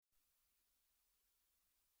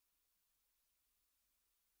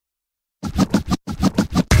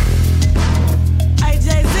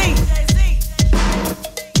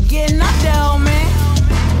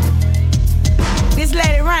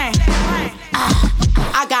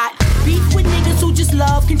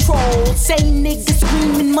control. Same niggas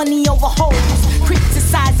screaming money over hoes.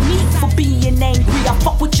 Criticize me for being angry. I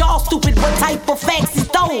fuck with y'all stupid, what type of facts is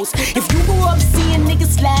those? If you grew up seeing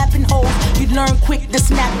niggas slapping hoes, you'd learn quick to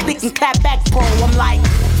snap, click, and clap back, bro. I'm like,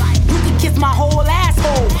 you can kiss my whole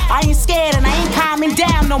asshole. I ain't scared and I ain't calming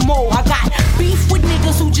down no more. I got beef with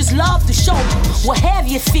niggas who just love the show. Well, have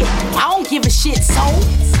you fit? I don't give a shit, so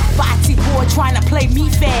Bati boy trying to play me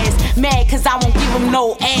fast. Mad cause I won't give him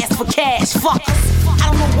no ass for cash. Fuck, I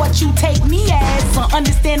don't know what you take me as. So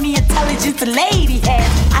understand the intelligence a lady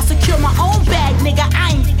has. I secure my own bag, nigga,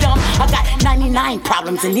 I ain't dumb. I got 99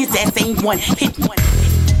 problems and his ass ain't one. Hit me.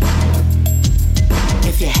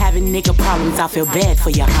 If you're having nigga problems, I feel bad for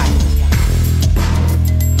you, honey.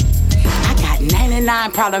 I got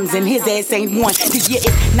 99 problems and his ass ain't one. The year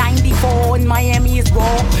is 94 and Miami is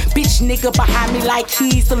raw. Bitch nigga behind me like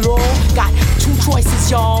he's the law. Got two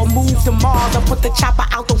choices, y'all. Move to Mars or put the chopper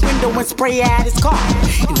out the window and spray at his car.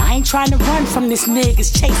 And I ain't trying to run from this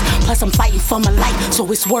nigga's chase. Plus I'm fighting for my life,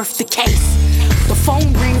 so it's worth the case. The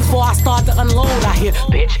phone rings before I start to unload. I hear,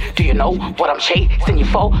 bitch, do you know what I'm chasing you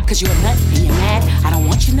for? Cause you're a nut and you're mad, I don't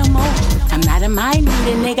want you no more. I'm not in my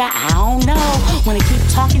meeting, nigga, I don't know. Wanna keep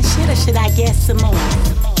talking shit or should I get some more?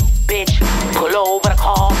 Bitch, pull over the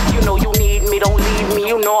car. You know you need me, don't leave me,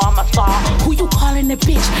 you know I'm a star. Who you calling a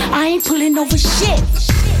bitch? I ain't pulling over shit.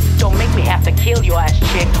 Don't make me have to kill your ass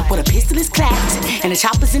chick. But a pistol is clapped and the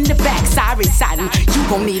chopper's in the back. Sorry, son, you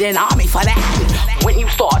gon' need an army for that. When you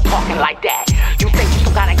start talking like that, you think you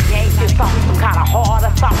some kind of gangster, something, some kind of hard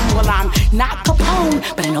or something. Well, I'm not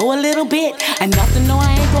Capone, but I know a little bit. Enough to know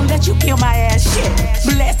I ain't gon' let you kill my ass shit.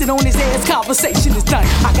 Blasted on his ass, conversation is done.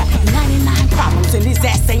 I got 99 problems and his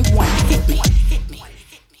ass ain't one. Hit me.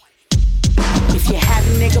 If you're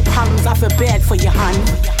having nigga problems, I feel bad for you, honey.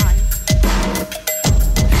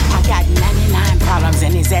 I got 99 problems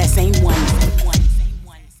and his ass ain't one.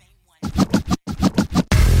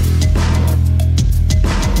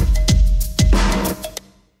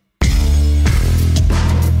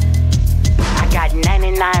 I got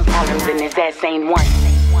 99 problems and his ass ain't one.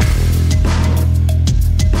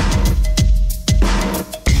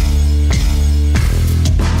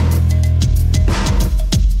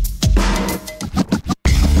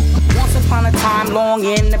 Time long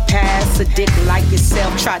in the past, a dick like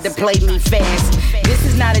yourself tried to play me fast. This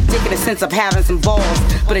is not a dick in the sense of having some balls,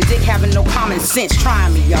 but a dick having no common sense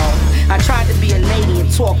trying me, y'all. I tried to be a lady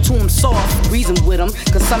and talk to him soft, reason with him,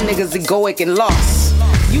 cause some niggas egoic and lost.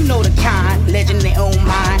 You know the kind, legend their own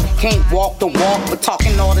mind. Can't walk the walk, but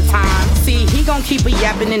talking all the time. See, he gon' keep a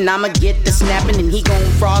yapping and I'ma get the snapping. And he gon'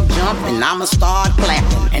 frog jump and I'ma start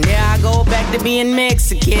clapping. And there I go back to being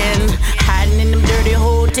Mexican, hiding in them dirty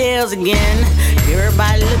hotels again.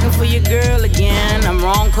 Everybody looking for your girl again. I'm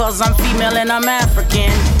wrong cause I'm female and I'm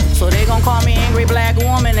African. So they gon' call me angry black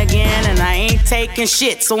woman again. And I ain't taking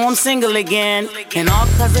shit, so I'm single again. And all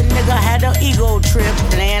cause a nigga had an ego trip.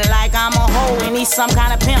 Playing like I'm a hoe and he's some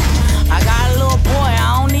kind of pimp. I got a little boy,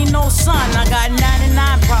 I don't need no son. I got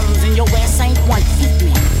 99 problems and your ass ain't one. Eat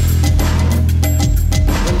me.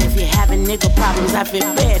 Well, if you're having nigga problems, I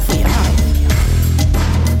feel bad for you, huh?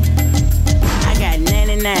 I got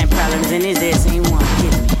 99 problems and his ass ain't one.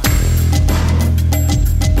 Hit me.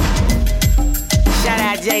 Shout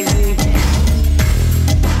out Jay-Z.